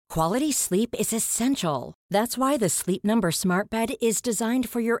Quality sleep is essential. That's why the Sleep Number Smart Bed is designed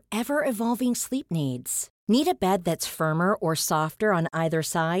for your ever-evolving sleep needs. Need a bed that's firmer or softer on either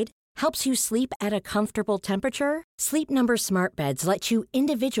side? Helps you sleep at a comfortable temperature? Sleep Number Smart Beds let you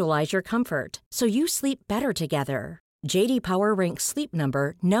individualize your comfort, so you sleep better together. J.D. Power ranks Sleep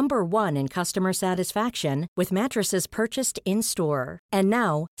Number number 1 in customer satisfaction with mattresses purchased in-store. And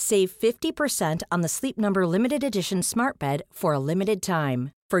now, save 50% on the Sleep Number Limited Edition Smart Bed for a limited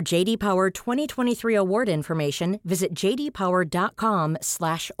time. For J.D. Power 2023 award information, visit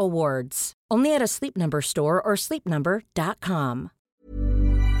jdpower.com/awards. Only at a Sleep Number store or sleepnumber.com.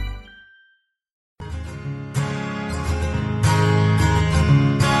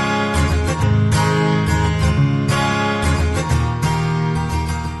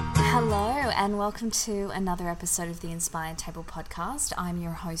 And welcome to another episode of the Inspired Table podcast. I'm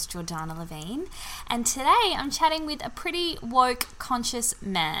your host, Jordana Levine, and today I'm chatting with a pretty woke, conscious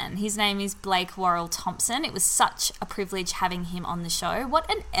man. His name is Blake Worrell Thompson. It was such a privilege having him on the show. What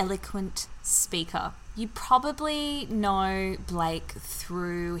an eloquent speaker. You probably know Blake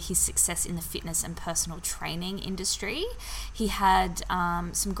through his success in the fitness and personal training industry. He had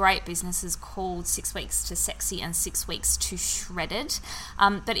some great businesses called 6 Weeks to Sexy and 6 Weeks to Shredded.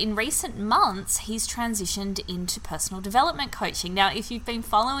 But in recent months, he's transitioned into personal development coaching. Now, if you've been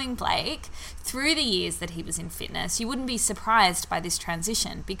following Blake through the years that he was in fitness, you wouldn't be surprised by this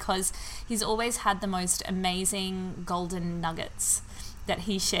transition because he's always had the most amazing golden nuggets that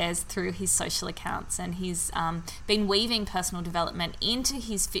he shares through his social accounts, and he's been weaving personal development into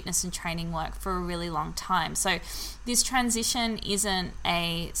his fitness and training work for a really long time. So this transition isn't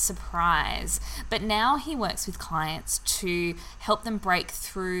a surprise, but now he works with clients to help them break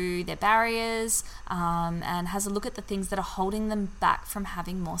through their barriers and has a look at the things that are holding them back from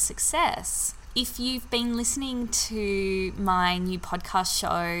having more success. If you've been listening to my new podcast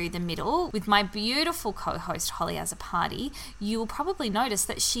show, The Middle, with my beautiful co-host Holly Azzopardi, you will probably notice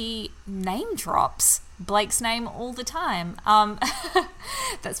that she name drops Blake's name all the time.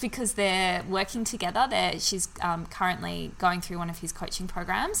 That's because they're working together. She's currently going through one of his coaching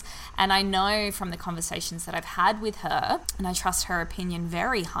programs, and I know from the conversations that I've had with her, and I trust her opinion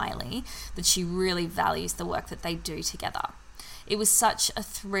very highly, that she really values the work that they do together. It was such a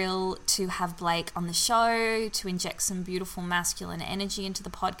thrill to have Blake on the show, to inject some beautiful masculine energy into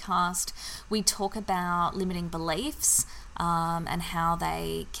the podcast. We talk about limiting beliefs and how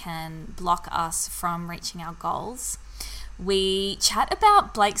they can block us from reaching our goals. We chat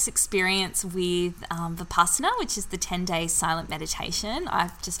about Blake's experience with Vipassana, which is the 10-day silent meditation.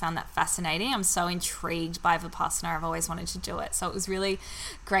 I've just found that fascinating. I'm so intrigued by Vipassana. I've always wanted to do it. So it was really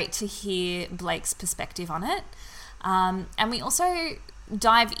great to hear Blake's perspective on it. And we also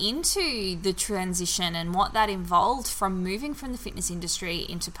dive into the transition and what that involved from moving from the fitness industry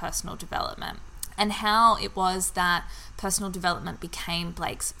into personal development, and how it was that personal development became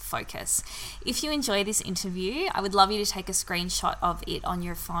Blake's focus. If you enjoy this interview, I would love you to take a screenshot of it on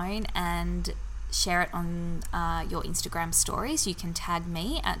your phone and share it on your Instagram stories. You can tag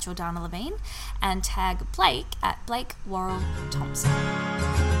me at Jordana Levine and tag Blake at Blake Worrell Thompson.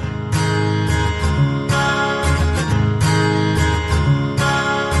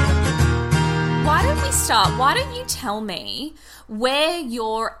 Why don't we start? Why don't you tell me where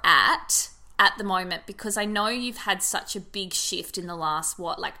you're at the moment? Because I know you've had such a big shift in the last,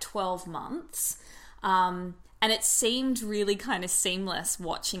 12 months. And it seemed really kind of seamless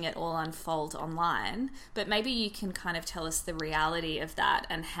watching it all unfold online. But maybe you can kind of tell us the reality of that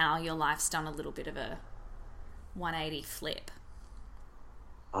and how your life's done a little bit of a 180 flip.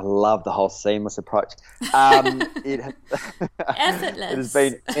 I love the whole seamless approach. Effortless. It has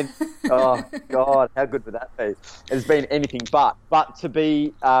been, oh God, how good would that be? It has been anything but to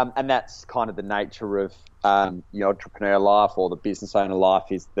be, and that's kind of the nature of your entrepreneur life or the business owner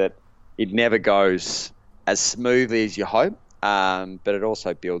life, is that it never goes as smoothly as you hope, but it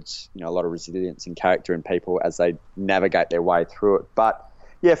also builds, a lot of resilience and character in people as they navigate their way through it. But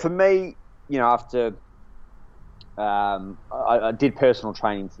yeah, for me, after I did personal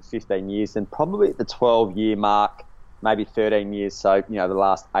training for 15 years, and probably at the 12-year mark, maybe 13 years, so, the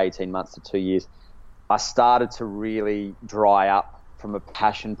last 18 months to 2 years, I started to really dry up from a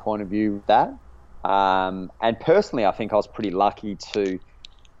passion point of view with that. And personally, I think I was pretty lucky to,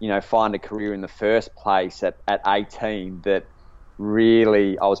 find a career in the first place at 18 that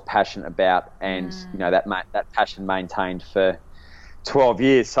really I was passionate about, and, that passion maintained for 12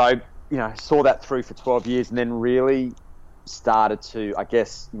 years. So, saw that through for 12 years, and then really started to,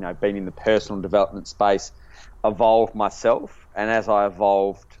 being in the personal development space, evolve myself. And as I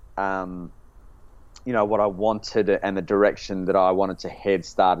evolved, what I wanted and the direction that I wanted to head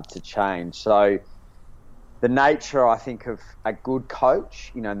started to change. So the nature, I think, of a good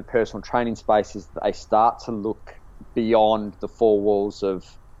coach, in the personal training space is that they start to look beyond the four walls of,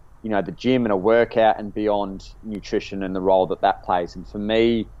 the gym and a workout and beyond nutrition and the role that plays. And for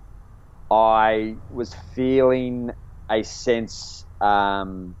me, I was feeling a sense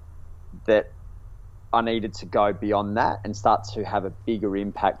that I needed to go beyond that and start to have a bigger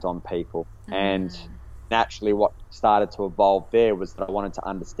impact on people. And naturally what started to evolve there was that I wanted to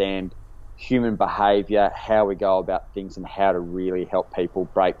understand human behaviour, how we go about things, and how to really help people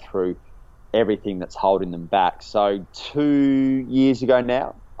break through everything that's holding them back. So 2 years ago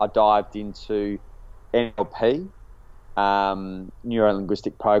now, I dived into NLP,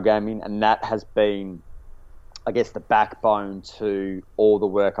 neuro-linguistic programming, and that has been, I guess, the backbone to all the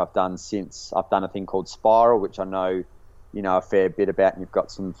work I've done since. I've done a thing called Spiral, which I know, a fair bit about, and you've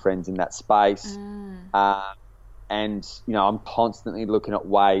got some friends in that space. And, I'm constantly looking at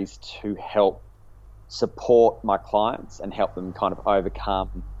ways to help support my clients and help them kind of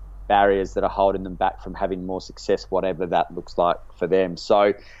overcome barriers that are holding them back from having more success, whatever that looks like for them.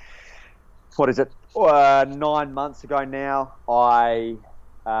 So, 9 months ago now, I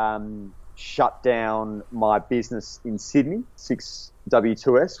shut down my business in Sydney,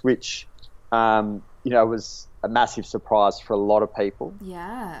 6W2S, which, was a massive surprise for a lot of people.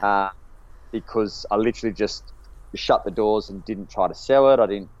 Yeah. Because I literally just shut the doors and didn't try to sell it. I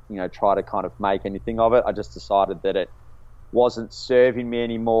didn't, try to kind of make anything of it. I just decided that it wasn't serving me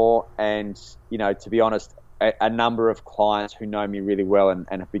anymore. And, to be honest, a number of clients who know me really well and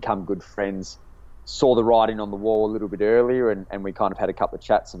have become good friends saw the writing on the wall a little bit earlier, and we kind of had a couple of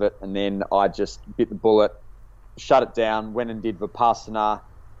chats of it. And then I just bit the bullet, shut it down, went and did Vipassana,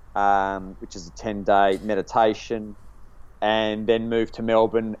 which is a 10-day meditation, and then moved to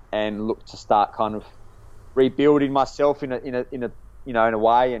Melbourne and looked to start kind of rebuilding myself in a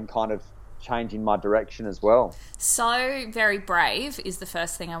way, and kind of changing my direction as well. So very brave is the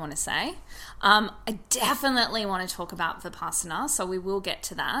first thing I want to say. I definitely want to talk about Vipassana, so we will get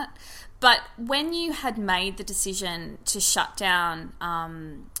to that. But when you had made the decision to shut down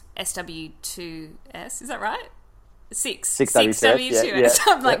SW2S, is that right? 6W2S. Yeah.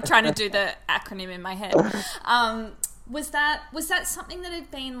 I'm like trying to do the acronym in my head. Was that something that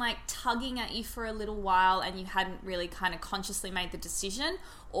had been like tugging at you for a little while and you hadn't really kind of consciously made the decision?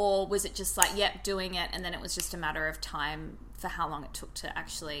 Or was it just like, yep, doing it, and then it was just a matter of time for how long it took to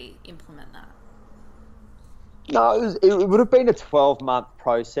actually implement that? No, it would have been a 12-month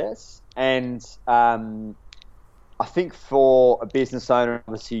process. And I think for a business owner,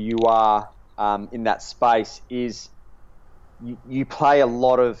 obviously you are in that space, is you play a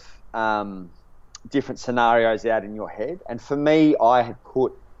lot of different scenarios out in your head. And for me, I had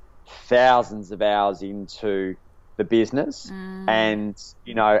put thousands of hours into the business. And,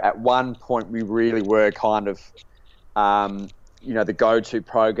 at one point we really were kind of, the go-to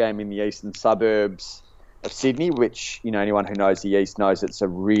program in the eastern suburbs of Sydney, which, anyone who knows the East knows it's a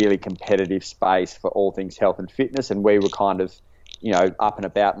really competitive space for all things health and fitness. And we were kind of, up and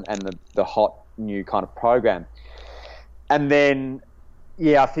about and the hot new kind of program. And then,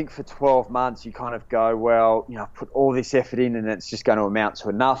 I think for 12 months you kind of go, well, I've put all this effort in and it's just going to amount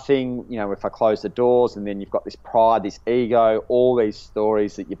to nothing. If I close the doors, and then you've got this pride, this ego, all these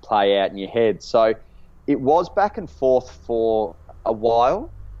stories that you play out in your head. So it was back and forth for a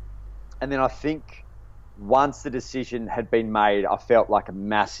while. And then I think once the decision had been made, I felt like a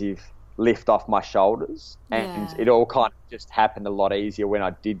massive lift off my shoulders, and it all kind of just happened a lot easier when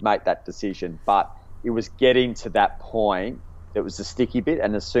I did make that decision. But it was getting to that point that was the sticky bit,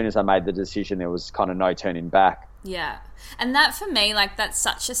 and as soon as I made the decision, there was kind of no turning back. Yeah. And that for me, like, that's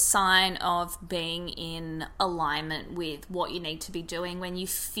such a sign of being in alignment with what you need to be doing, when you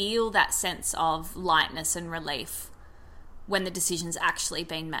feel that sense of lightness and relief when the decision's actually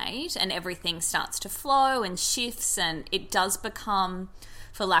been made and everything starts to flow and shifts, and it does become,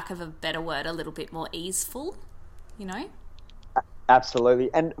 for lack of a better word, a little bit more easeful, Absolutely.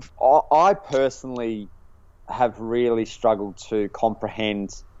 And I personally have really struggled to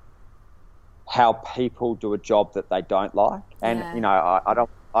comprehend how people do a job that they don't like. And, I don't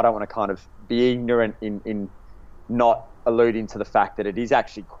want to kind of be ignorant in not alluding to the fact that it is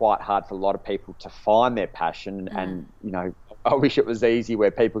actually quite hard for a lot of people to find their passion. And, I wish it was easy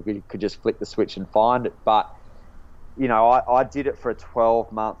where people could just flick the switch and find it. But, I did it for a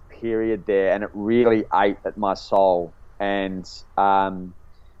 12-month period there, and it really ate at my soul. And,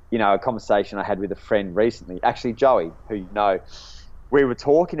 a conversation I had with a friend recently, actually Joey, who we were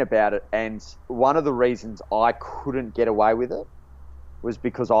talking about it, and one of the reasons I couldn't get away with it was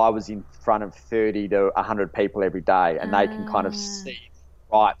because I was in front of 30 to 100 people every day, and they can kind of see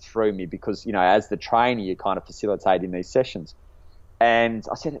right through me because, as the trainer, you're kind of facilitating these sessions. And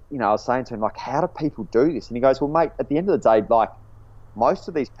I said, I was saying to him, like, how do people do this? And he goes, well, mate, at the end of the day, like, most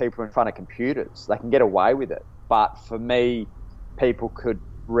of these people are in front of computers. They can get away with it. But for me, people could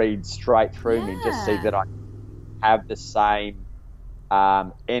read straight through me and just see that I have the same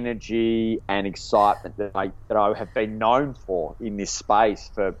energy and excitement that I have been known for in this space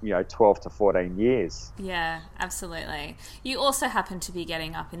for 12 to 14 years. Yeah, absolutely. You also happen to be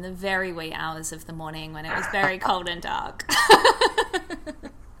getting up in the very wee hours of the morning when it was very cold and dark.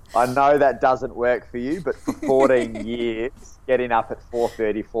 I know that doesn't work for you, but for 14 years, getting up at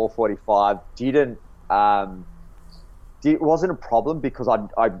 4:30, 4:45 wasn't a problem because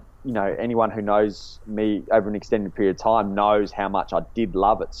I anyone who knows me over an extended period of time knows how much I did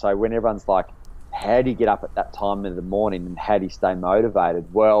love it. So when everyone's like, how do you get up at that time in the morning and how do you stay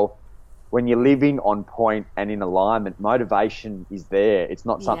motivated? Well, when you're living on point and in alignment, motivation is there. It's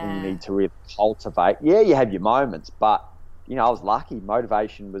not something you need to really cultivate. Yeah, you have your moments, but, I was lucky.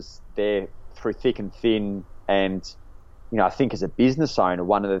 Motivation was there through thick and thin. And, I think as a business owner,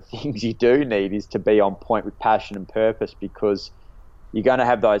 one of the things you do need is to be on point with passion and purpose, because you're going to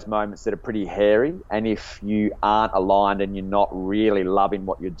have those moments that are pretty hairy, and if you aren't aligned and you're not really loving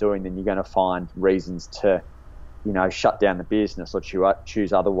what you're doing, then you're going to find reasons to, shut down the business or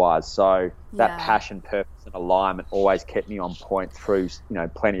choose otherwise. So that passion, purpose and alignment always kept me on point through,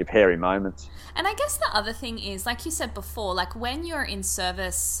 plenty of hairy moments. And I guess the other thing is, like you said before, like when you're in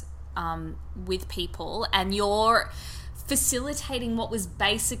service with people and you're facilitating what was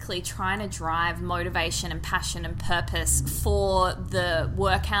basically trying to drive motivation and passion and purpose for the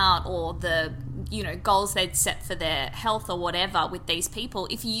workout or the goals they'd set for their health or whatever with these people,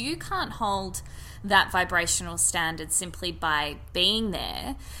 if you can't hold that vibrational standard simply by being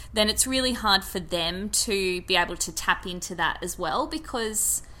there, then it's really hard for them to be able to tap into that as well,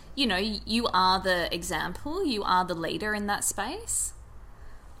 because you are the example, you are the leader in that space.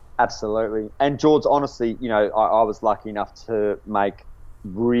 Absolutely. And George, honestly, I was lucky enough to make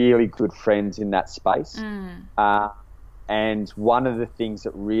really good friends in that space. And one of the things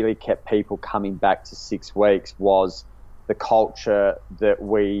that really kept people coming back to 6 weeks was the culture that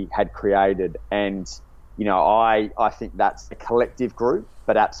we had created. And, I think that's a collective group,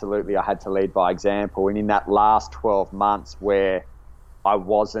 but absolutely I had to lead by example. And in that last 12 months where I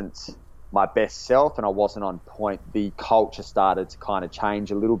wasn't my best self and I wasn't on point, the culture started to kind of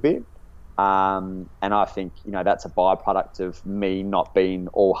change a little bit. And I think, that's a byproduct of me not being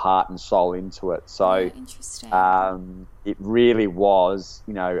all heart and soul into it. So it really was,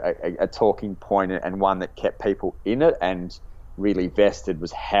 a talking point and one that kept people in it and really vested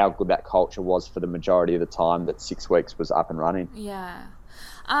was how good that culture was for the majority of the time that 6 weeks was up and running. Yeah.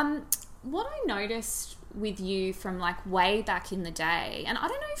 What I noticed with you from like way back in the day, and I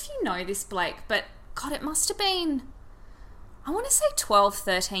don't know if you know this, Blake, but God, it must have been, I want to say 12,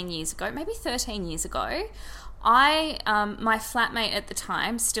 13 years ago, maybe 13 years ago. My flatmate at the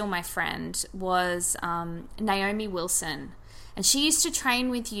time, still my friend, was Naomi Wilson. And she used to train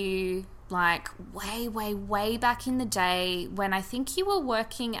with you like way, way, way back in the day when I think you were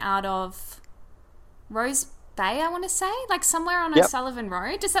working out of Rose Bay, I want to say, like somewhere on O'Sullivan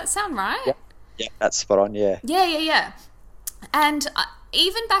Road. Does that sound right? Yep. Yeah, that's spot on, yeah. Yeah. And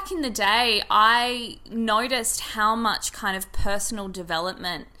even back in the day, I noticed how much kind of personal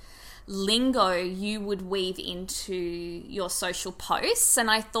development lingo you would weave into your social posts.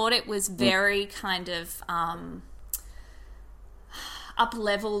 And I thought it was very kind of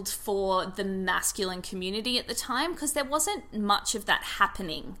up-leveled for the masculine community at the time, because there wasn't much of that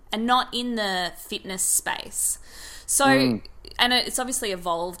happening, and not in the fitness space. So, and it's obviously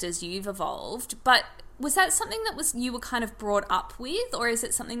evolved as you've evolved, but was that something that you were kind of brought up with, or is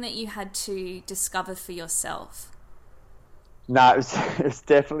it something that you had to discover for yourself? No, it was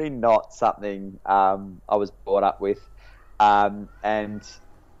definitely not something I was brought up with. And,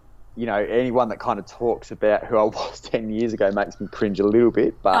 anyone that kind of talks about who I was 10 years ago makes me cringe a little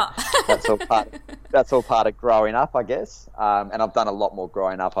bit, but that's all part of growing up, I guess. And I've done a lot more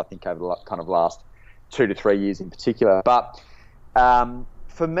growing up, I think, over the kind of last 2 to 3 years in particular. But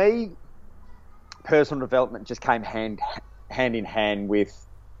for me, personal development just came hand in hand with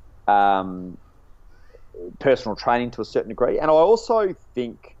personal training to a certain degree. And I also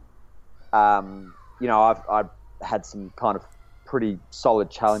think, I've had some kind of pretty solid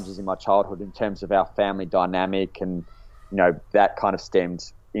challenges in my childhood in terms of our family dynamic, and, that kind of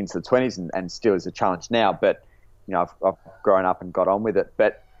stemmed into the 20s and still is a challenge now. But, I've grown up and got on with it.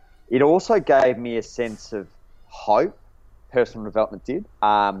 But it also gave me a sense of hope personal development did,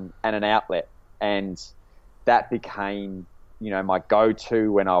 and an outlet. And that became, my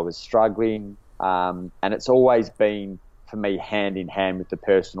go-to when I was struggling. And it's always been, for me, hand in hand with the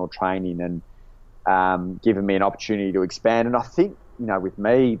personal training and given me an opportunity to expand. And I think, with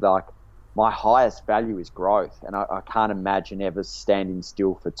me, like, my highest value is growth. And I can't imagine ever standing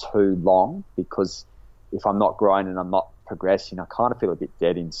still for too long, because if I'm not growing and I'm not progressing, I kind of feel a bit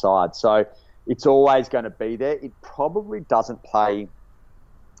dead inside. So it's always going to be there. It probably doesn't play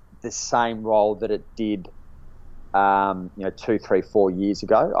the same role that it did 2, 3, 4 years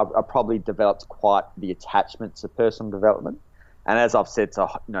ago. I probably developed quite the attachment to personal development. And as I've said to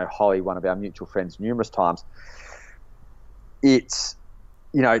Holly, one of our mutual friends, numerous times, it's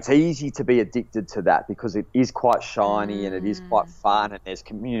easy to be addicted to that because it is quite shiny and it is quite fun, and there's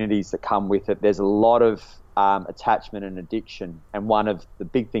communities that come with it. There's a lot of attachment and addiction. And one of the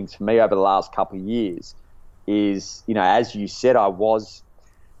big things for me over the last couple of years is, as you said, I was,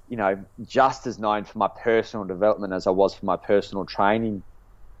 just as known for my personal development as I was for my personal training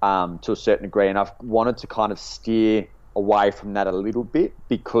to a certain degree. And I've wanted to kind of steer away from that a little bit,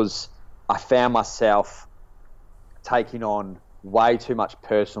 because I found myself taking on way too much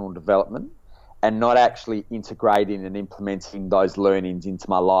personal development and not actually integrating and implementing those learnings into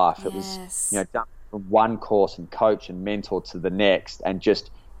my life. Yes. It was, done from one course and coach and mentor to the next, and just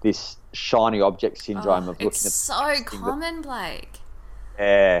this shiny object syndrome of looking at. It's so common, Blake.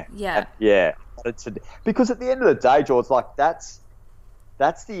 Yeah. Because at the end of the day, George, like that's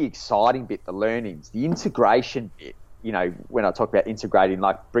the exciting bit, the learnings, the integration bit. When I talk about integrating,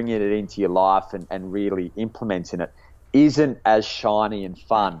 like bringing it into your life and really implementing it, isn't as shiny and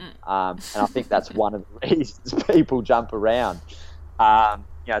fun. And I think that's one of the reasons people jump around.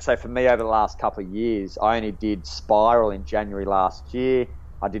 So for me, over the last couple of years, I only did Spiral in January last year.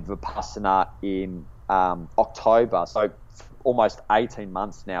 I did Vipassana in October. So almost 18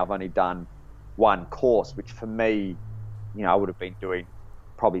 months now, I've only done one course, which for me, I would have been doing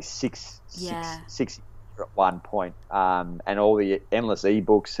probably six at one point, and all the endless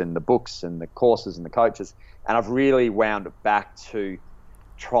ebooks and the books and the courses and the coaches. And I've really wound it back to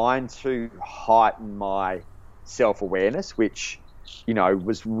trying to heighten my self-awareness, which,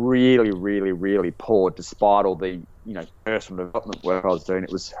 was really, really, really poor despite all the, personal development work I was doing.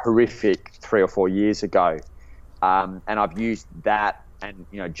 It was horrific 3 or 4 years ago. And I've used that and,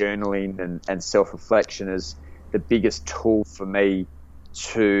 journaling and self-reflection as the biggest tool for me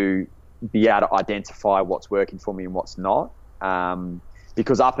to be able to identify what's working for me and what's not.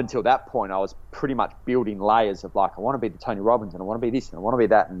 Because up until that point, I was pretty much building layers of like, I want to be the Tony Robbins and I want to be this and I want to be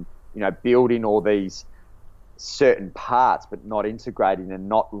that, and, building all these certain parts, but not integrating and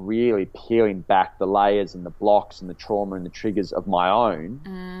not really peeling back the layers and the blocks and the trauma and the triggers of my own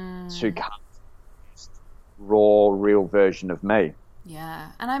to come to raw, real version of me.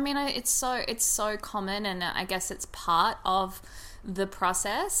 Yeah. And I mean, it's so common, and I guess it's part of the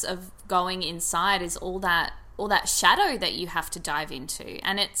process of going inside is all that shadow that you have to dive into,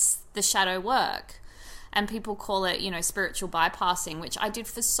 and it's the shadow work. And people call it, spiritual bypassing, which I did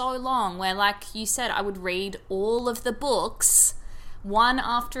for so long, where, like you said, I would read all of the books one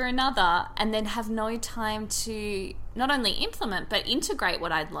after another and then have no time to not only implement but integrate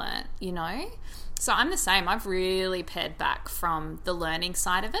what I'd learned, So I'm the same. I've really pared back from the learning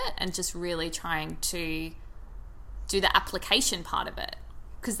side of it and just really trying to do the application part of it,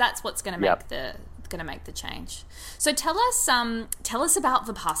 because that's what's going to make the change. So tell us about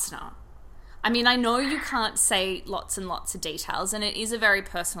Vipassana. I mean, I know you can't say lots and lots of details, and it is a very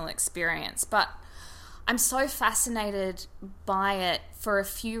personal experience, but I'm so fascinated by it for a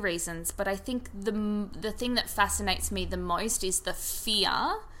few reasons. But I think the thing that fascinates me the most is the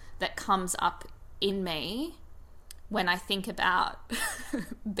fear that comes up in me when I think about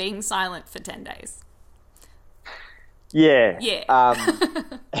being silent for 10 days. Yeah. Yeah.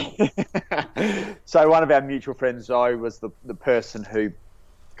 So one of our mutual friends, Zoe, was the person who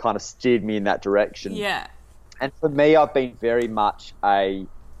kind of steered me in that direction. Yeah. And for me, I've been very much a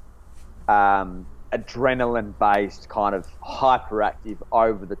adrenaline-based kind of hyperactive,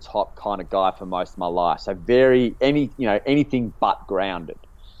 over-the-top kind of guy for most of my life. So anything but grounded.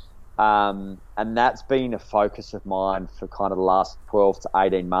 And that's been a focus of mine for kind of the last 12 to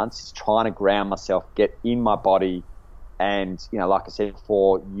 18 months, is trying to ground myself, get in my body, and, like I said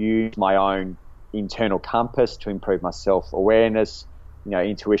before, use my own internal compass to improve my self-awareness,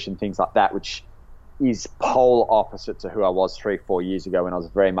 intuition, things like that, which is polar opposite to who I was 3-4 years ago, when I was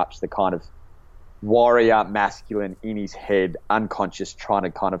very much the kind of warrior, masculine, in his head, unconscious, trying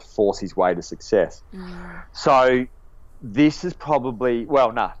to kind of force his way to success. So this is probably,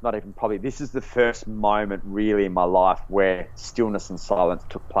 well, no, not even probably, this is the first moment really in my life where stillness and silence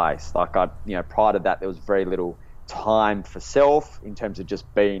took place. Like prior to that, there was very little time for self in terms of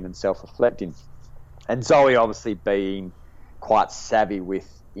just being and self-reflecting. And Zoe obviously being quite savvy with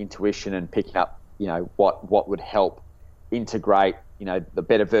intuition and picking up, what would help integrate, the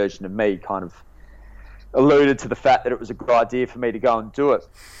better version of me, kind of alluded to the fact that it was a good idea for me to go and do it.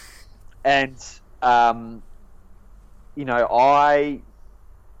 And, I,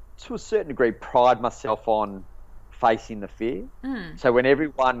 to a certain degree, pride myself on facing the fear. So when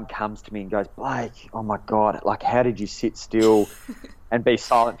everyone comes to me and goes, Blake, oh my God, like, how did you sit still and be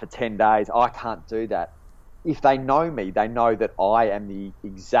silent for 10 days? I can't do that. If they know me, they know that I am the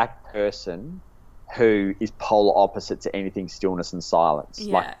exact person who is polar opposite to anything stillness and silence.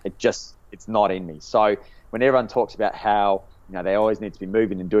 Yeah. Like, it's not in me. So when everyone talks about how, they always need to be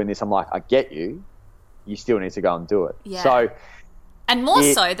moving and doing this, I'm like, I get you. You still need to go and do it. Yeah. So, and more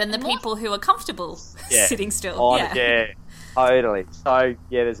so than the people who are comfortable sitting still. Yeah, totally. So,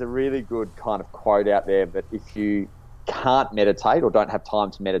 there's a really good kind of quote out there that if you can't meditate or don't have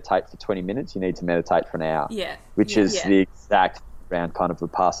time to meditate for 20 minutes, you need to meditate for an hour. Yeah. Which is the exact round kind of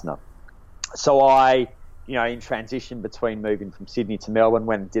Vipassana. So I, in transition between moving from Sydney to Melbourne,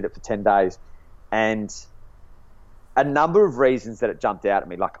 went and did it for 10 days. And a number of reasons that it jumped out at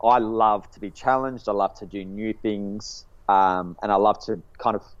me. Like, I love to be challenged. I love to do new things. And I love to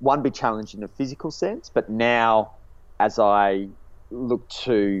kind of, be challenged in a physical sense. But now, as I look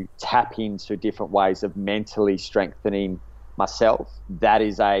to tap into different ways of mentally strengthening myself, that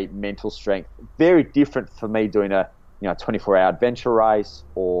is a mental strength. Very different for me doing a 24-hour adventure race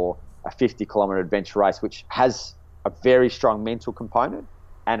or a 50-kilometre adventure race, which has a very strong mental component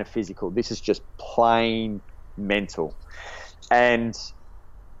and a physical. This is just plain mental. And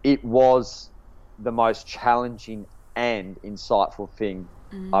it was the most challenging and insightful thing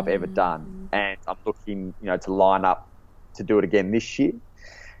I've ever done. And I'm looking, to line up to do it again this year.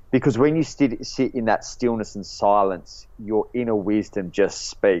 Because when you sit in that stillness and silence, your inner wisdom just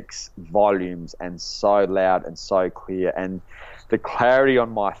speaks volumes and so loud and so clear. And the clarity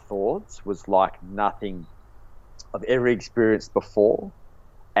on my thoughts was like nothing I've ever experienced before.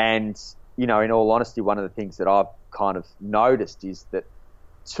 And, in all honesty, one of the things that I've kind of noticed is that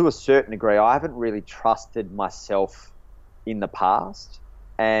to a certain degree, I haven't really trusted myself in the past.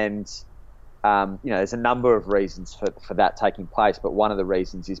 And, there's a number of reasons for that taking place. But one of the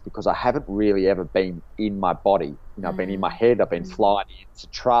reasons is because I haven't really ever been in my body. I've been in my head, I've been flying into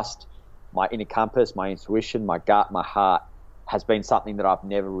trust. My inner compass, my intuition, my gut, my heart has been something that I've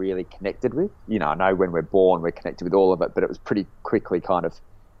never really connected with. I know when we're born, we're connected with all of it, but it was pretty quickly kind of,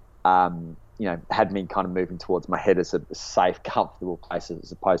 had me kind of moving towards my head as a safe, comfortable place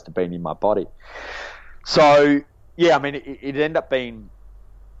as opposed to being in my body. So, it ended up being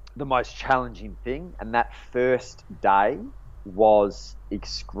the most challenging thing. And that first day was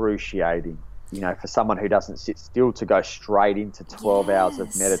excruciating. For someone who doesn't sit still to go straight into 12 hours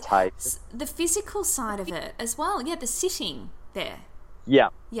of meditation. The physical side of it as well. Yeah, the sitting there. Yeah.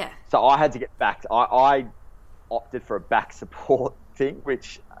 Yeah. So I had to get back. I opted for a back support thing,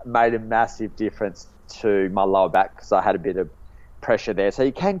 which made a massive difference to my lower back because I had a bit of pressure there. So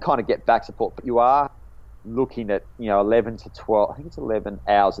you can kind of get back support, but you are looking at, 11 to 12, I think it's 11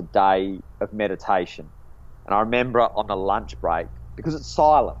 hours a day of meditation. And I remember on a lunch break, because it's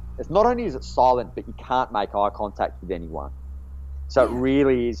silent. It's not only is it silent, but you can't make eye contact with anyone. So it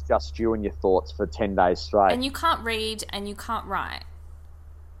really is just you and your thoughts for 10 days straight. And you can't read and you can't write.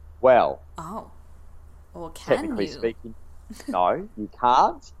 Well. Oh. Or can technically you? Speaking, no, you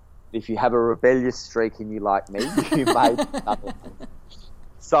can't. If you have a rebellious streak in you like me, you may be able to.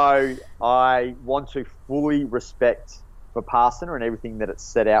 So I want to fully respect Vipassana and everything that it's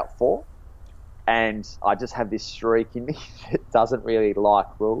set out for. And I just have this streak in me that doesn't really like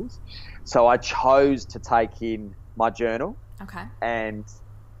rules. So I chose to take in my journal. Okay. And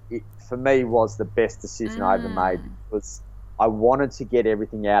it, for me, was the best decision I ever made because I wanted to get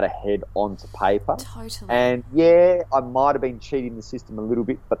everything out of head onto paper. Totally. And yeah, I might have been cheating the system a little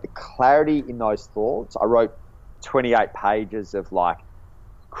bit, but the clarity in those thoughts, I wrote 28 pages of like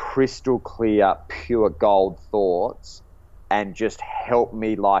crystal clear, pure gold thoughts and just helped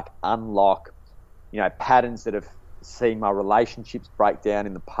me like unlock, patterns that have seen my relationships break down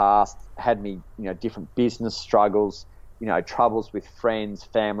in the past, had me, different business struggles, troubles with friends,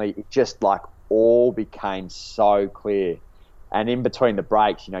 family. It just like all became so clear. And in between the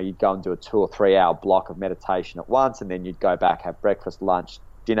breaks, you'd go and do a 2 or 3 hour block of meditation at once, and then you'd go back, have breakfast, lunch,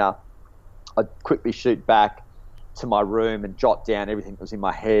 dinner. I'd quickly shoot back to my room and jot down everything that was in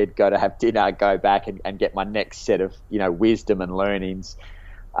my head, go to have dinner, go back and get my next set of, wisdom and learnings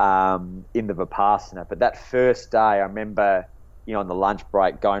in the Vipassana. But that first day, I remember, on the lunch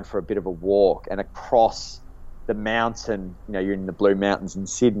break, going for a bit of a walk, and across the mountain, you're in the Blue Mountains in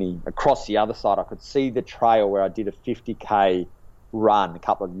Sydney, across the other side, I could see the trail where I did a 50K run a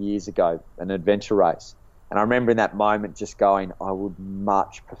couple of years ago, an adventure race. And I remember in that moment just going, I would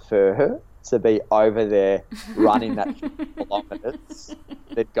much prefer to be over there running that 50 kilometres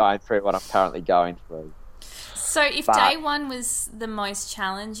than going through what I'm currently going through. So if day one was the most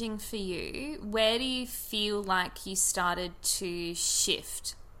challenging for you, where do you feel like you started to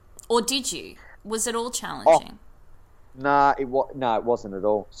shift? Or did you? Was it all challenging? No, it wasn't at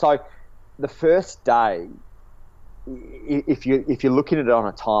all. So the first day, if you're looking at it on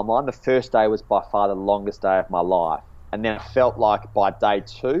a timeline, the first day was by far the longest day of my life. And then I felt like by day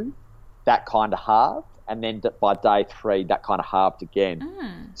 2, that kind of halved. And then by day 3, that kind of halved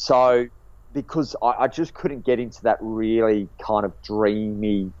again. So because I just couldn't get into that really kind of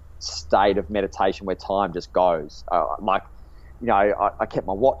dreamy state of meditation where time just goes. I kept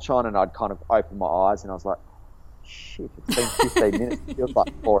my watch on and I'd kind of open my eyes and I was like, shit, it's been 15 minutes. It feels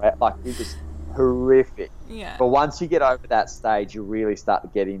like 4 hours. Like, it was horrific. Yeah. But once you get over that stage, you really start to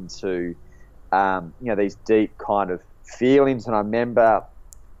get into, these deep kind of feelings. And I remember,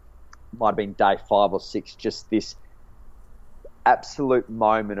 might have been day 5 or 6, just this absolute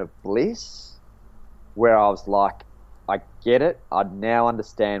moment of bliss where I was like, I get it. I now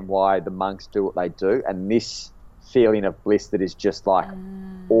understand why the monks do what they do. And this feeling of bliss that is just like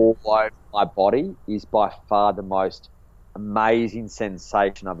all over my body is by far the most amazing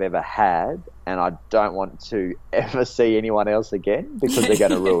sensation I've ever had. And I don't want to ever see anyone else again because they're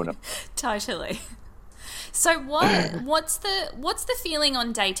going to ruin it. Totally. So what's the feeling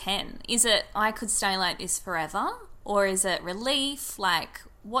on day 10? Is it I could stay like this forever? Or is it relief? Like,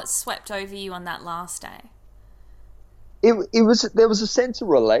 what swept over you on that last day? There was a sense of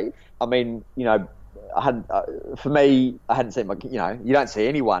relief. I mean, I hadn't seen my, you don't see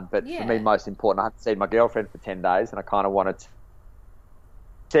anyone, but for me, most important, I hadn't seen my girlfriend for 10 days, and I kind of wanted to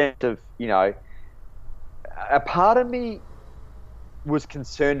sense of, a part of me was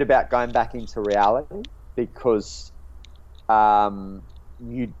concerned about going back into reality because,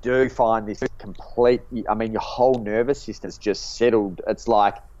 you do find this complete, your whole nervous system's just settled. It's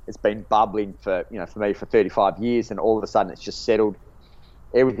like it's been bubbling for me for 35 years, and all of a sudden it's just settled.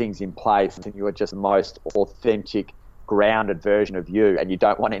 Everything's in place and you are just the most authentic, grounded version of you, and you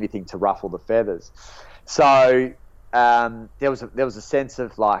don't want anything to ruffle the feathers. So there was a sense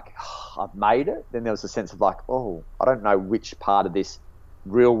of like, oh, I've made it. Then there was a sense of like, oh, I don't know which part of this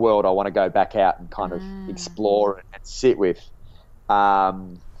real world I want to go back out and kind of explore and sit with.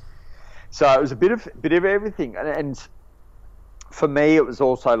 So it was a bit of everything, and for me it was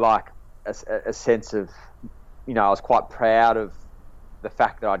also like a sense of, I was quite proud of the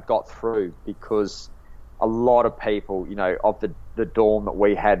fact that I'd got through, because a lot of people, of the dorm that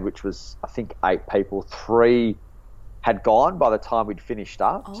we had, which was I think 8 people, 3 had gone by the time we'd finished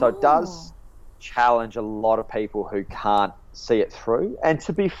up. Oh. So it does challenge a lot of people who can't see it through. And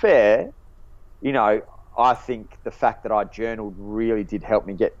to be fair, I think the fact that I journaled really did help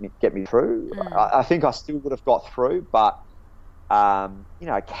me get me through. I think I still would have got through, but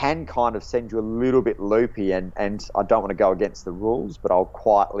it can kind of send you a little bit loopy, and I don't want to go against the rules, but I'll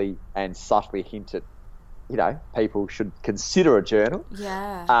quietly and subtly hint at, people should consider a journal.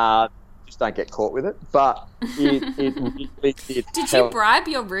 Yeah. Just don't get caught with it. But it really did. Did you bribe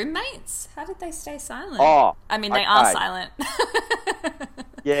your roommates? How did they stay silent? Oh, I mean, they are silent.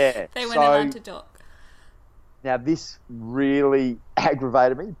 Yeah. They weren't allowed to talk. Now, this really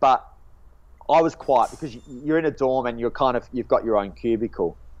aggravated me, but I was quiet because you're in a dorm and you've got your own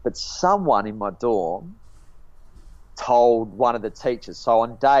cubicle. But someone in my dorm told one of the teachers. So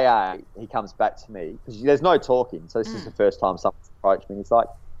on day 8, he comes back to me because there's no talking. So this is the first time someone's approached me. He's like,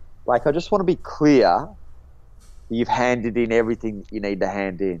 I just want to be clear that you've handed in everything that you need to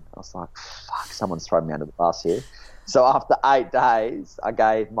hand in. I was like, fuck, someone's thrown me under the bus here. So after 8 days, I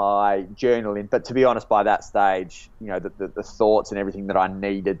gave my journal in. But to be honest, by that stage, the thoughts and everything that I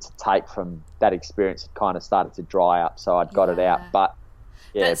needed to take from that experience had kind of started to dry up. So I'd got it out. But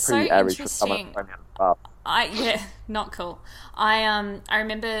yeah, that's pretty so average for someone thrown me under the bus. Not cool. I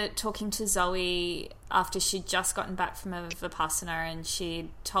remember talking to Zoe after she'd just gotten back from a Vipassana, and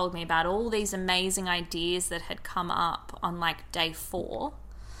she told me about all these amazing ideas that had come up on like day 4.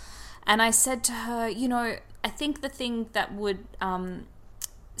 And I said to her, I think the thing that would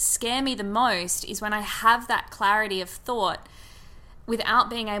scare me the most is when I have that clarity of thought without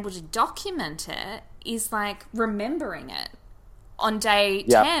being able to document it, is like remembering it on day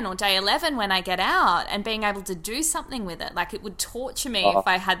 10 or day 11 when I get out and being able to do something with it. Like, it would torture me if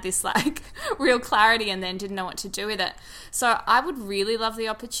I had this like real clarity and then didn't know what to do with it. So I would really love the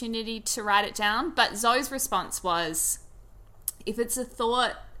opportunity to write it down. But Zoe's response was, if it's a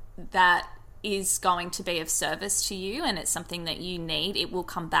thought that is going to be of service to you and it's something that you need, it will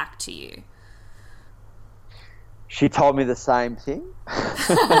come back to you. She told me the same thing. And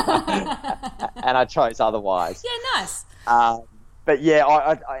I chose otherwise. Yeah, nice. But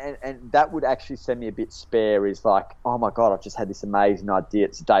yeah, and that would actually send me a bit spare, is like, oh my God, I've just had this amazing idea.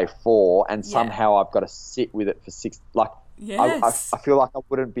 It's day 4 and somehow I've got to sit with it for 6. Like, yes. I feel like I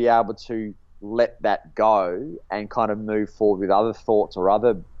wouldn't be able to let that go and kind of move forward with other thoughts or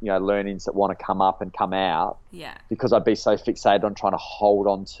other, learnings that want to come up and come out. Yeah. Because I'd be so fixated on trying to hold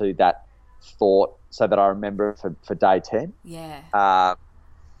on to that thought so that I remember it for day 10. Yeah.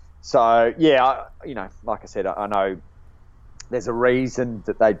 So yeah, like I said, I know there's a reason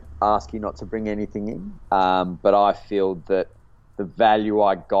that they ask you not to bring anything in, but I feel that the value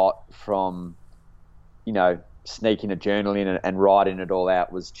I got from, sneaking a journal in and writing it all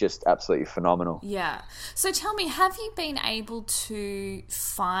out was just absolutely phenomenal. Yeah. So tell me, have you been able to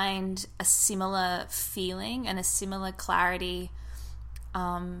find a similar feeling and a similar clarity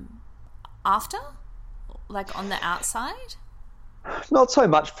after, like on the outside? Not so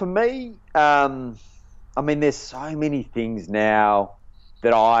much for me. There's so many things now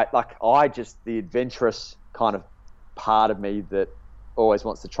that the adventurous kind of part of me that always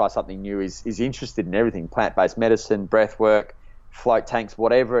wants to try something new is interested in everything: plant-based medicine, breath work, float tanks,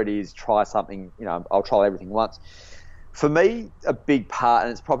 whatever it is. Try something, I'll try everything once. For me, a big part,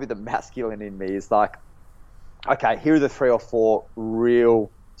 and it's probably the masculine in me, is like, okay, here are the 3 or 4 real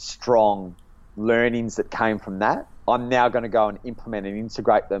strong learnings that came from that. I'm now going to go and implement and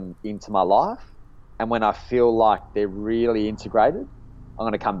integrate them into my life. And when I feel like they're really integrated, I'm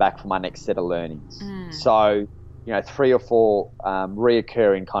going to come back for my next set of learnings. So, 3 or 4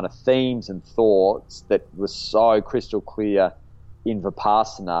 reoccurring kind of themes and thoughts that were so crystal clear in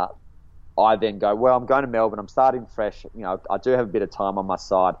Vipassana, I then go, well, I'm going to Melbourne, I'm starting fresh. I do have a bit of time on my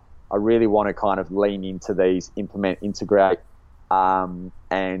side. I really want to kind of lean into these, implement, integrate, and,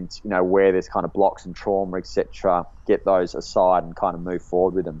 where there's kind of blocks and trauma, etc., get those aside and kind of move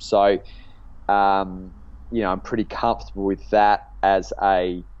forward with them. So, I'm pretty comfortable with that as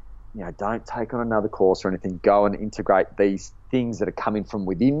a, don't take on another course or anything. Go and integrate these things that are coming from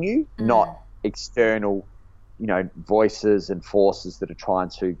within you, not external, voices and forces that are trying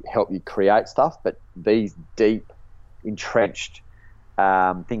to help you create stuff, but these deep, entrenched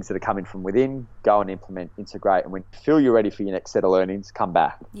things that are coming from within. Go and implement, integrate, and when you feel you're ready for your next set of learnings, come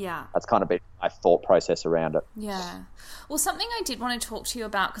back. Yeah. That's kind of been my thought process around it. Yeah. Well, something I did want to talk to you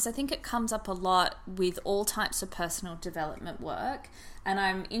about, because I think it comes up a lot with all types of personal development work, and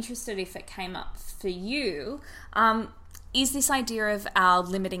I'm interested if it came up for you, is this idea of our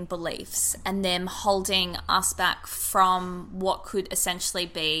limiting beliefs and them holding us back from what could essentially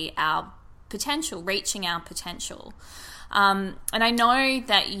be our potential, reaching our potential. And I know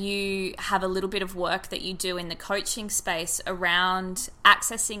that you have a little bit of work that you do in the coaching space around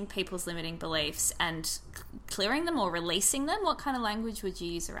accessing people's limiting beliefs and clearing them or releasing them. What kind of language would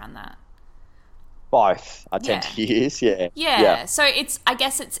you use around that? Both, I tend to use, Yeah. So I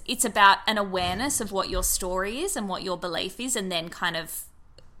guess it's about an awareness of what your story is and what your belief is, and then kind of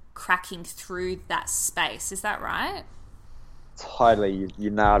cracking through that space. Is that right? Totally, you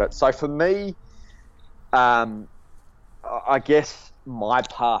nailed it. So for me, I guess my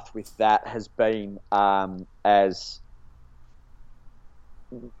path with that has been as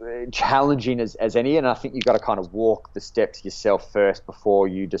challenging as any, and I think you've got to kind of walk the steps yourself first before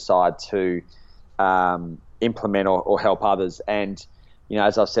you decide to implement or help others. And,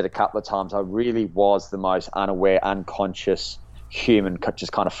 as I've said a couple of times, I really was the most unaware, unconscious human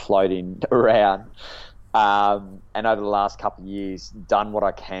just kind of floating around. And over the last couple of years, done what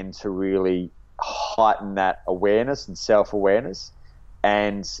I can to really heighten that awareness and self-awareness.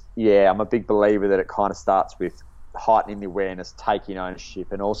 And I'm a big believer that it kind of starts with heightening the awareness, taking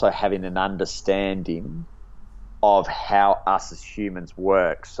ownership, and also having an understanding of how us as humans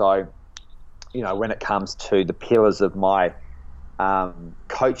work. So, when it comes to the pillars of my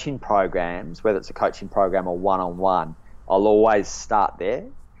coaching programs, whether it's a coaching program or one-on-one, I'll always start there,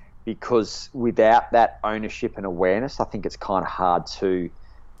 because without that ownership and awareness, I think it's kind of hard to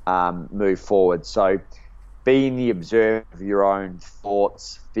move forward. So being the observer of your own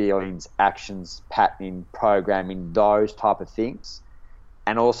thoughts, feelings, actions, patterning, programming, those type of things,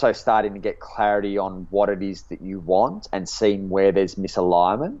 and also starting to get clarity on what it is that you want and seeing where there's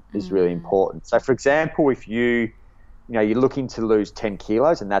misalignment is really important. So, for example, if you're looking to lose 10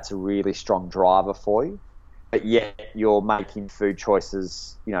 kilos and that's a really strong driver for you, but yet you're making food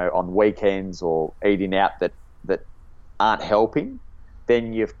choices, on weekends or eating out that aren't helping,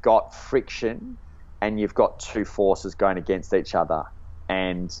 then you've got friction and you've got two forces going against each other.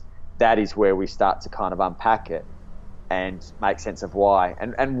 And that is where we start to kind of unpack it and make sense of why.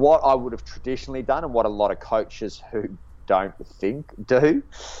 And what I would have traditionally done, and what a lot of coaches who don't think do,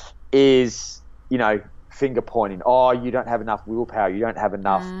 is, finger pointing. Oh, you don't have enough willpower. You don't have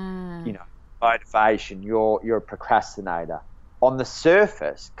enough, motivation. You're a procrastinator. On the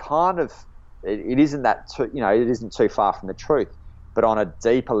surface, kind of, it isn't that too, it isn't too far from the truth. But on a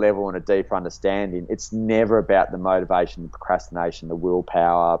deeper level and a deeper understanding, it's never about the motivation, the procrastination, the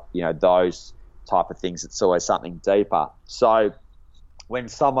willpower, those type of things. It's always something deeper. So when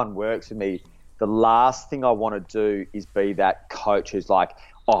someone works with me, the last thing I want to do is be that coach who's like,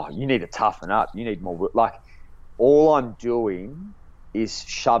 oh, you need to toughen up. You need more. Like, all I'm doing is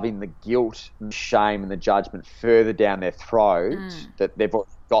shoving the guilt and shame and the judgment further down their throat that they've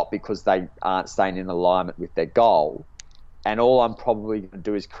got because they aren't staying in alignment with their goal. And all I'm probably going to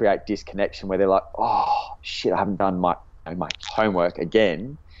do is create disconnection where they're like, oh, shit, I haven't done my homework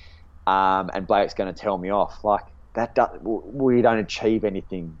again. And Blake's going to tell me off. Like, we don't achieve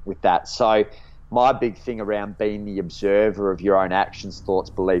anything with that. So my big thing around being the observer of your own actions,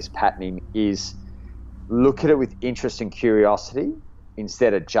 thoughts, beliefs, patterning is look at it with interest and curiosity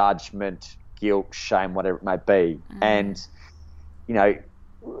instead of judgment, guilt, shame, whatever it may be. And,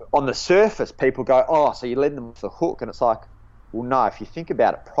 on the surface, people go, oh, so you're letting them off the hook. And it's like, well, no, if you think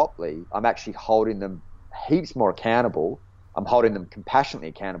about it properly, I'm actually holding them heaps more accountable. I'm holding them compassionately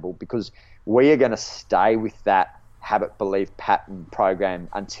accountable because we are going to stay with that habit, belief, pattern program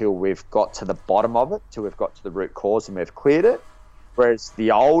until we've got to the bottom of it, till we've got to the root cause and we've cleared it. Whereas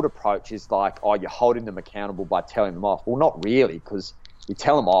the old approach is like, oh, you're holding them accountable by telling them off. Well, not really, because you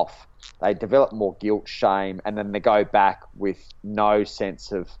tell them off, they develop more guilt, shame, and then they go back with no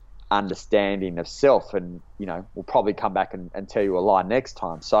sense of understanding of self, and we'll probably come back and tell you a lie next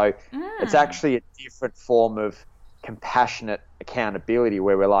time. So it's actually a different form of compassionate accountability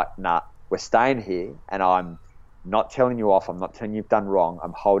where we're like, nah, we're staying here and I'm not telling you off, I'm not telling you you've done wrong,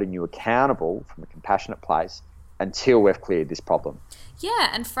 I'm holding you accountable from a compassionate place until we've cleared this problem.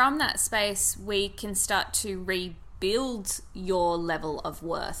 Yeah, and from that space we can start to rebuild your level of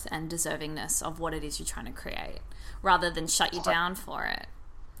worth and deservingness of what it is you're trying to create rather than shut you down for it.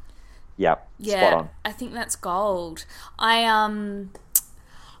 Yeah, spot on. I think that's gold.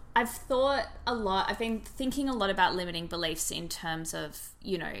 I've thought a lot. I've been thinking a lot about limiting beliefs in terms of,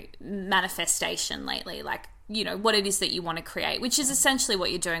 manifestation lately, like, what it is that you want to create, which is essentially what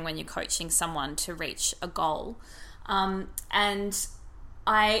you're doing when you're coaching someone to reach a goal. And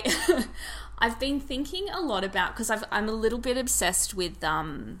I've been thinking a lot about, because I'm a little bit obsessed with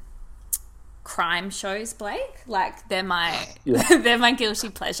crime shows, Blake. Like, they're my they're my guilty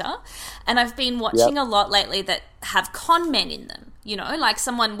pleasure, and I've been watching a lot lately that have con men in them, like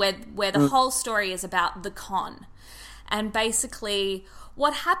someone where the whole story is about the con. And basically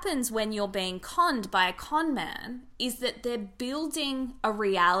what happens when you're being conned by a con man is that they're building a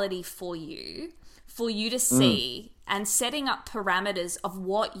reality for you to see and setting up parameters of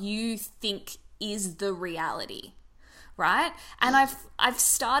what you think is the reality. Right? And I've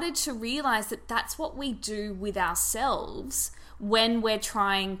started to realize that that's what we do with ourselves when we're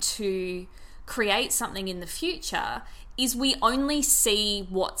trying to create something in the future, is we only see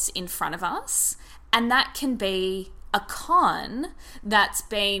what's in front of us, and that can be a con that's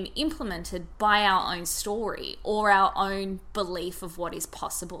been implemented by our own story or our own belief of what is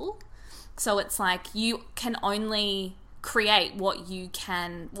possible. So it's like you can only create what you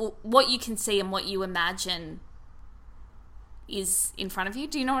can see and what you imagine is in front of you.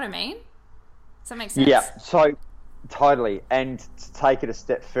 Do you know what I mean? Does that make sense? Yeah, so totally. And to take it a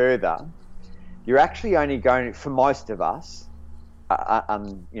step further, you're actually only going, for most of us,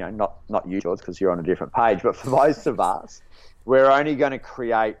 not you, George, because you're on a different page, but for most of us, we're only going to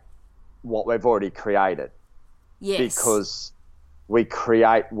create what we've already created. Yes. Because we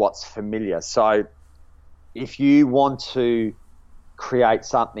create what's familiar. So if you want to create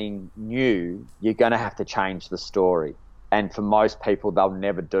something new, you're going to have to change the story. And for most people, they'll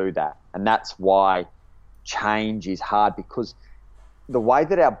never do that. And that's why change is hard, because the way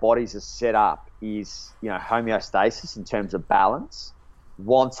that our bodies are set up is, homeostasis in terms of balance,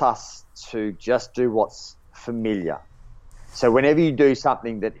 wants us to just do what's familiar. So whenever you do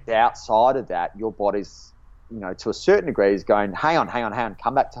something that's outside of that, your body's to a certain degree is going, hang on,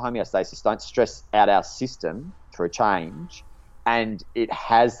 come back to homeostasis. Don't stress out our system for a change. And it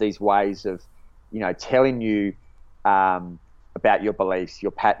has these ways of, telling you about your beliefs,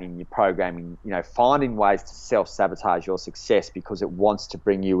 your patterning, your programming, finding ways to self-sabotage your success because it wants to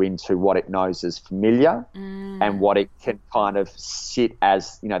bring you into what it knows as familiar and what it can kind of sit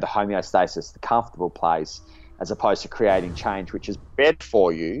as, the homeostasis, the comfortable place, as opposed to creating change, which is bad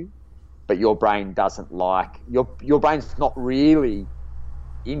for you, but your brain doesn't like. Your brain's not really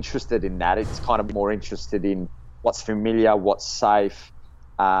interested in that. It's kind of more interested in what's familiar, what's safe,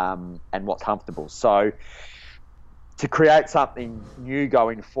 and what's comfortable. So to create something new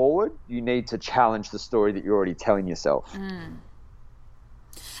going forward, you need to challenge the story that you're already telling yourself.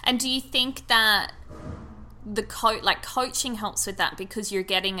 And do you think that the coaching helps with that because you're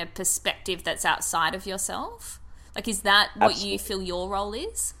getting a perspective that's outside of yourself? Like, is that what Absolutely. You feel your role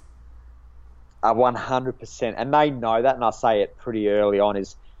is? 100%. And they know that, and I say it pretty early on,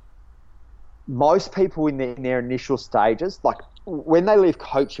 is most people in their initial stages, like when they leave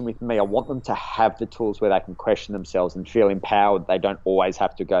coaching with me, I want them to have the tools where they can question themselves and feel empowered. They don't always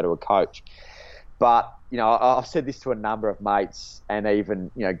have to go to a coach. But, I've said this to a number of mates and even,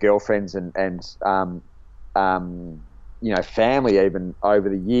 girlfriends and family even over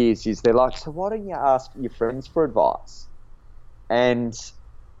the years, is they're like, so why don't you ask your friends for advice? And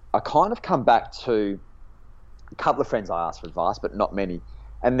I kind of come back to a couple of friends I ask for advice, but not many.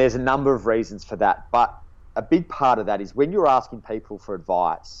 And there's a number of reasons for that. But a big part of that is when you're asking people for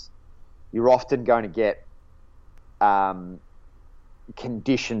advice, you're often going to get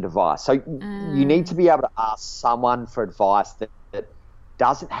conditioned advice. So you need to be able to ask someone for advice that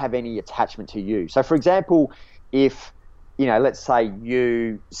doesn't have any attachment to you. So, for example, if, let's say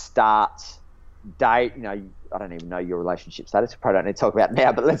you start date, I don't even know your relationship status. I probably don't need to talk about it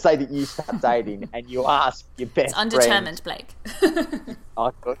now, but let's say that you start dating and you ask your best friend. It's undetermined, Blake.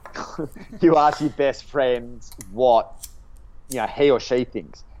 You ask your best friend what, he or she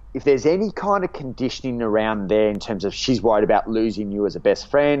thinks. If there's any kind of conditioning around there in terms of she's worried about losing you as a best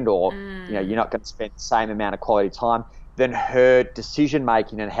friend or, you're not going to spend the same amount of quality time, then her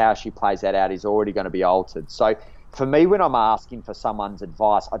decision-making and how she plays that out is already going to be altered. So for me, when I'm asking for someone's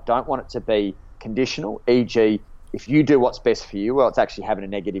advice, I don't want it to be conditional, e.g., if you do what's best for you, well, it's actually having a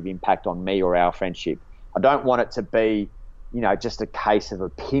negative impact on me or our friendship. I don't want it to be, just a case of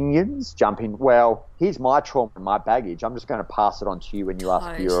opinions, jumping, well, here's my trauma and my baggage. I'm just going to pass it on to you when you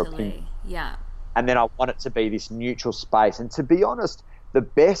ask for your opinion. Yeah. And then I want it to be this neutral space. And to be honest, the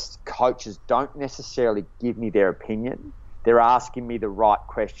best coaches don't necessarily give me their opinion. They're asking me the right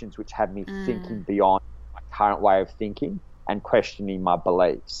questions which have me thinking beyond my current way of thinking and questioning my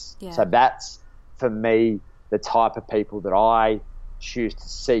beliefs. Yeah. So that's, for me, the type of people that I choose to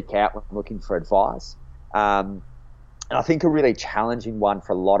seek out when I'm looking for advice. And I think a really challenging one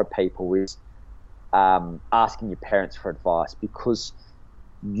for a lot of people is asking your parents for advice, because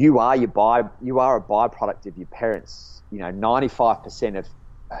you are a byproduct of your parents. 95% of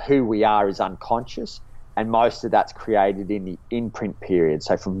who we are is unconscious, and most of that's created in the imprint period,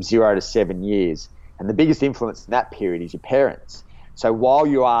 so from 0 to 7 years. And the biggest influence in that period is your parents. So while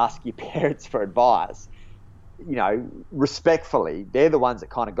you ask your parents for advice, respectfully, they're the ones that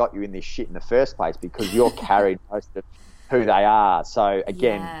kind of got you in this shit in the first place, because you're carried most of who they are. So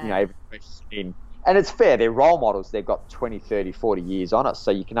again, every question, and it's fair, they're role models. They've got 20, 30, 40 years on us.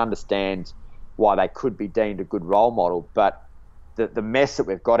 So you can understand why they could be deemed a good role model. But the mess that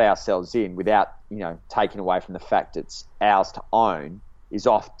we've got ourselves in, without, taking away from the fact it's ours to own, is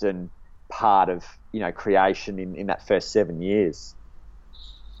often part of, creation in that first 7 years.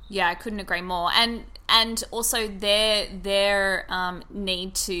 Yeah, I couldn't agree more. And also their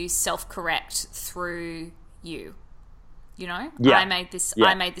need to self-correct through you. Yeah. I made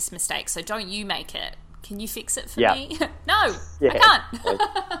this mistake, so don't you make it. Can you fix it for me? No, I can't.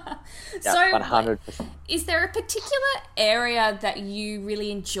 So 100%. Is there a particular area that you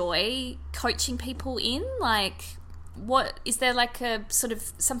really enjoy coaching people in? Like, what is there, like a sort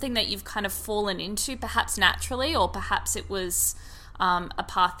of something that you've kind of fallen into, perhaps naturally, or perhaps it was a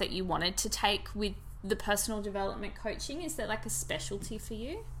path that you wanted to take with the personal development coaching? Is there like a specialty for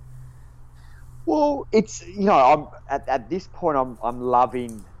you? Well, it's, I'm at this point, I'm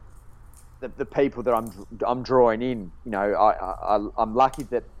loving the people that I'm drawing in. I'm lucky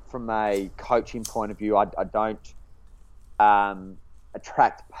that from a coaching point of view, I don't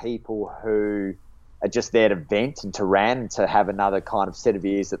attract people who are just there to vent and to rant and to have another kind of set of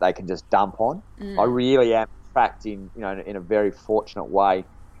ears that they can just dump on. I really am attracting, in a very fortunate way,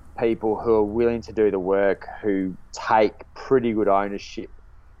 people who are willing to do the work, who take pretty good ownership.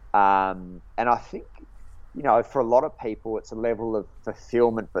 And I think you know, for a lot of people, it's a level of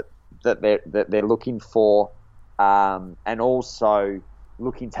fulfillment, but that they're looking for, and also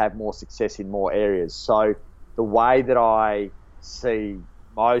looking to have more success in more areas. So the way that I see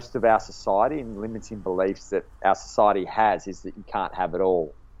most of our society and limiting beliefs that our society has is that you can't have it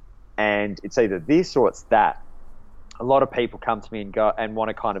all, and it's either this or it's that. A lot of people come to me and go and want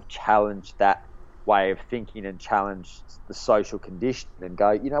to kind of challenge that way of thinking and challenge the social conditioning and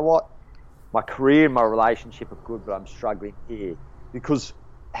go, you know what, my career and my relationship are good, but I'm struggling here. Because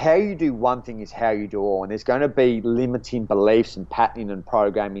how you do one thing is how you do all, and there's going to be limiting beliefs and patterning and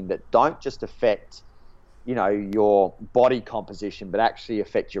programming that don't just affect, you know, your body composition, but actually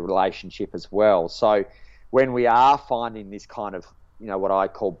affect your relationship as well. So when we are finding this kind of, you know, what I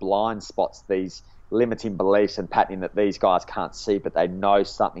call blind spots, these limiting beliefs and patterning that these guys can't see, but they know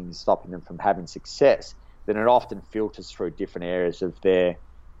something is stopping them from having success, then it often filters through different areas of their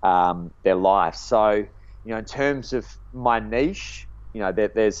life. So, you know, in terms of my niche, you know,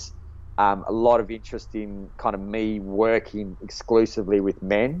 there's a lot of interest in kind of me working exclusively with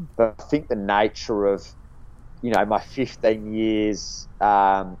men, but I think the nature of, you know, my 15 years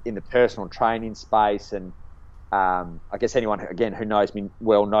in the personal training space, and I guess anyone, again, who knows me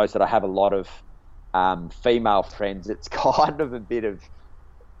well knows that I have a lot of female friends. It's kind of a bit of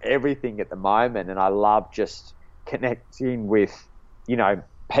everything at the moment, and I love just connecting with, you know,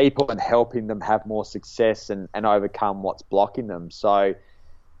 people and helping them have more success and overcome what's blocking them. So, you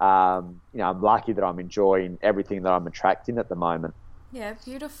know, I'm lucky that I'm enjoying everything that I'm attracting at the moment. Yeah,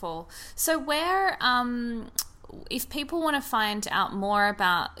 beautiful. So where, if people want to find out more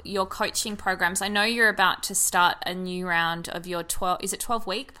about your coaching programs, I know you're about to start a new round of your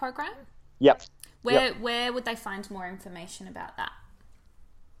 12-week program? Yep. Where would they find more information about that?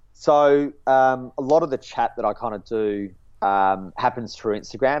 So a lot of the chat that I kind of do happens through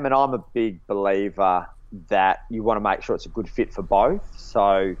Instagram, and I'm a big believer that you want to make sure it's a good fit for both.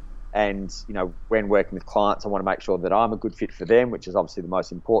 So, and, you know, when working with clients, I want to make sure that I'm a good fit for them, which is obviously the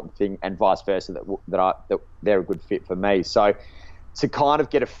most important thing, and vice versa, that they're a good fit for me. So to kind of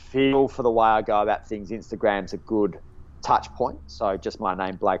get a feel for the way I go about things, Instagram's a good touch point. So just my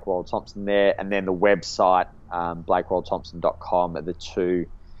name, Blake Worrell Thompson, there, and then the website, blakeworrellthompson.com, are the two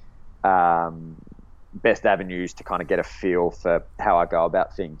best avenues to kind of get a feel for how I go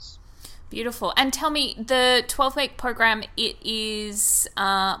about things. Beautiful. And tell me, the 12-week program, it is,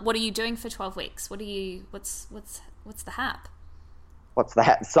 what are you doing for 12 weeks? What's the hap? What's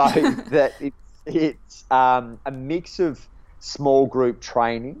that? So it's a mix of small group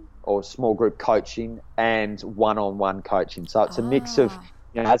training or small group coaching and one-on-one coaching. So it's a mix of,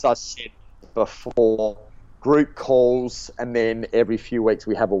 you know, as I said before, group calls, and then every few weeks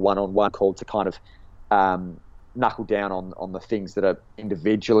we have a one-on-one call to kind of knuckle down on the things that are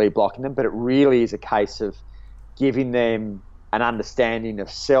individually blocking them. But it really is a case of giving them an understanding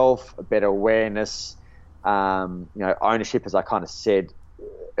of self, a better awareness, you know, ownership, as I kind of said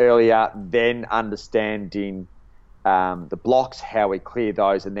earlier, then understanding the blocks, how we clear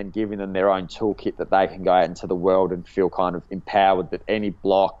those, and then giving them their own toolkit that they can go out into the world and feel kind of empowered that any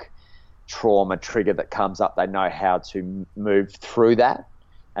block, trauma, trigger that comes up, they know how to move through that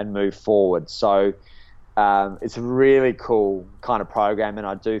and move forward. So it's a really cool kind of program, and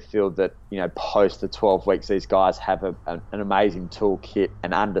I do feel that, you know, post the 12 weeks, these guys have an amazing toolkit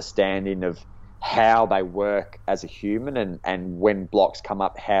and understanding of how they work as a human, and when blocks come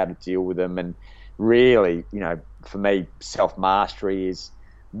up, how to deal with them. And really, you know, for me, self-mastery is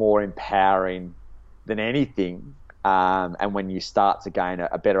more empowering than anything. And when you start to gain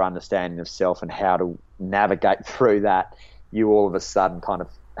a better understanding of self and how to navigate through that, you all of a sudden kind of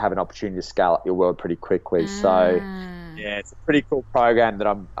have an opportunity to scale up your world pretty quickly. So yeah, it's a pretty cool program that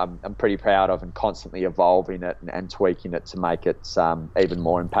I'm pretty proud of, and constantly evolving it and tweaking it to make it even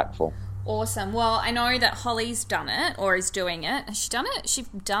more impactful. Awesome. Well, I know that Holly's done it, or is doing it. Has she done it? Is she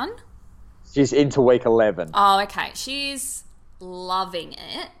done? She's into week 11. Oh, okay. She's loving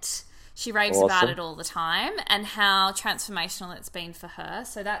it. She raves about it all the time, and how transformational it's been for her.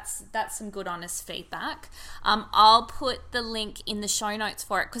 So that's some good, honest feedback. I'll put the link in the show notes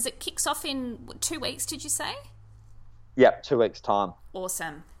for it, because it kicks off in 2 weeks, did you say? Yep, 2 weeks' time.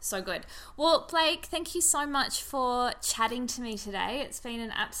 Awesome. So good. Well, Blake, thank you so much for chatting to me today. It's been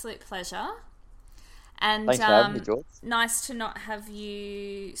an absolute pleasure. And thanks for having me, George. Nice to not have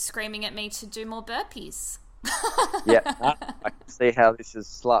you screaming at me to do more burpees. Yeah, I can see how this is a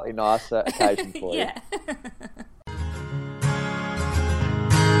slightly nicer occasion for you. Yeah.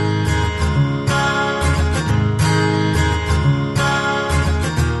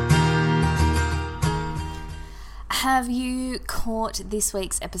 have you caught this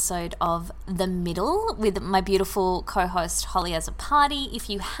week's episode of The Middle with my beautiful co-host Holly Azzopardi? If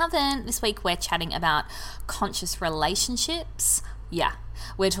you haven't, this week we're chatting about conscious relationships. Yeah,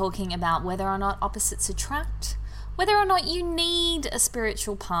 we're talking about whether or not opposites attract, whether or not you need a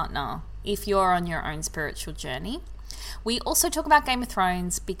spiritual partner if you're on your own spiritual journey. We also talk about Game of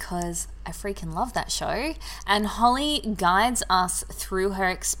Thrones because I freaking love that show. And Holly guides us through her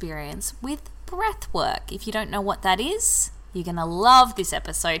experience with breath work. If you don't know what that is, you're going to love this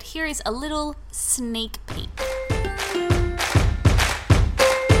episode. Here is a little sneak peek.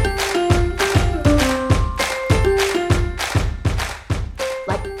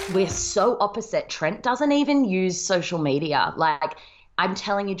 We're so opposite. Trent doesn't even use social media. Like, I'm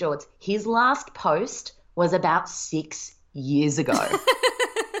telling you, George, his last post was about 6 years ago.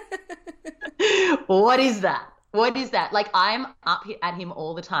 What is that? What is that? Like, I'm up at him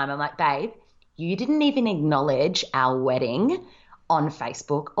all the time. I'm like, babe, you didn't even acknowledge our wedding on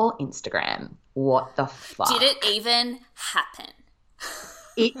Facebook or Instagram. What the fuck? Did it even happen?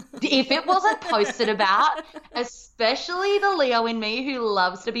 If it wasn't posted about, especially the Leo in me who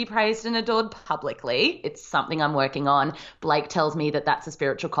loves to be praised and adored publicly, it's something I'm working on. Blake tells me that that's a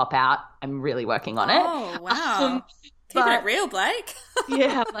spiritual cop-out. I'm really working on it. Oh, wow. Keeping it real, Blake.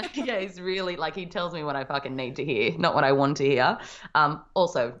 Yeah, he's really, he tells me what I fucking need to hear, not what I want to hear.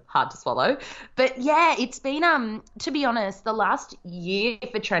 Also hard to swallow. But yeah, it's been, to be honest, the last year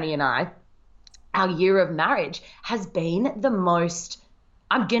for Trenny and I, our year of marriage, has been the most,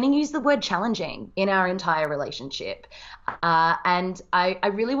 I'm going to use the word challenging in our entire relationship. And I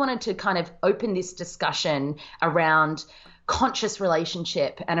really wanted to kind of open this discussion around conscious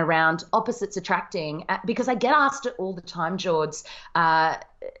relationship and around opposites attracting, because I get asked it all the time, George,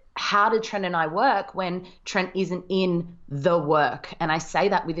 how did Trent and I work when Trent isn't in the work? And I say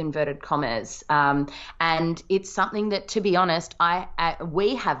that with inverted commas. And it's something that, to be honest,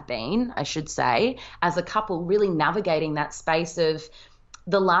 we have been, I should say, as a couple, really navigating that space of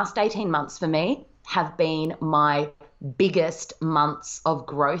the last 18 months for me have been my biggest months of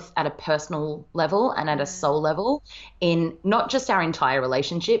growth at a personal level and at a soul level in not just our entire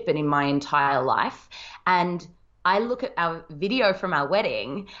relationship, but in my entire life. And I look at our video from our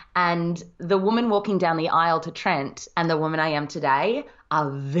wedding, and the woman walking down the aisle to Trent and the woman I am today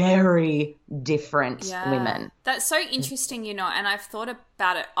are very different women. That's so interesting, and I've thought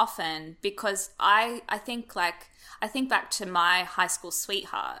about it often because I think back to my high school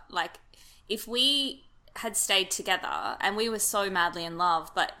sweetheart. Like, if we had stayed together, and we were so madly in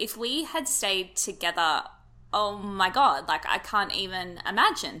love, but if we had stayed together, oh my God, I can't even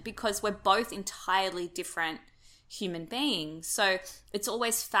imagine, because we're both entirely different human beings. So it's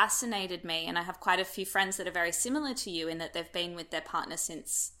always fascinated me, and I have quite a few friends that are very similar to you in that they've been with their partner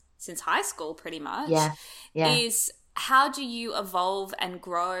since high school pretty much. Yeah. Is how do you evolve and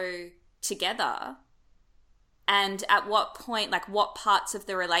grow together? And at what point, what parts of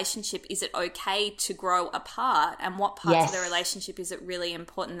the relationship is it okay to grow apart? And what parts of the relationship is it really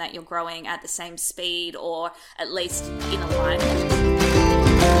important that you're growing at the same speed or at least in alignment?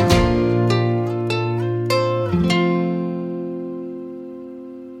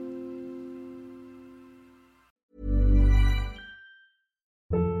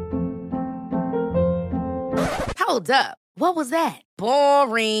 Hold up. What was that?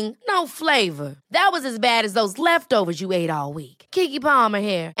 Boring. No flavor. That was as bad as those leftovers you ate all week. Keke Palmer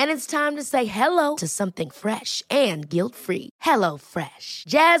here. And it's time to say hello to something fresh and guilt-free. Hello Fresh.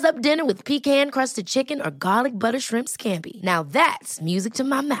 Jazz up dinner with pecan-crusted chicken or garlic butter shrimp scampi. Now that's music to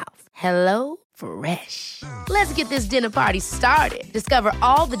my mouth. Hello Fresh. Let's get this dinner party started. Discover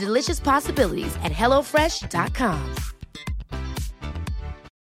all the delicious possibilities at HelloFresh.com.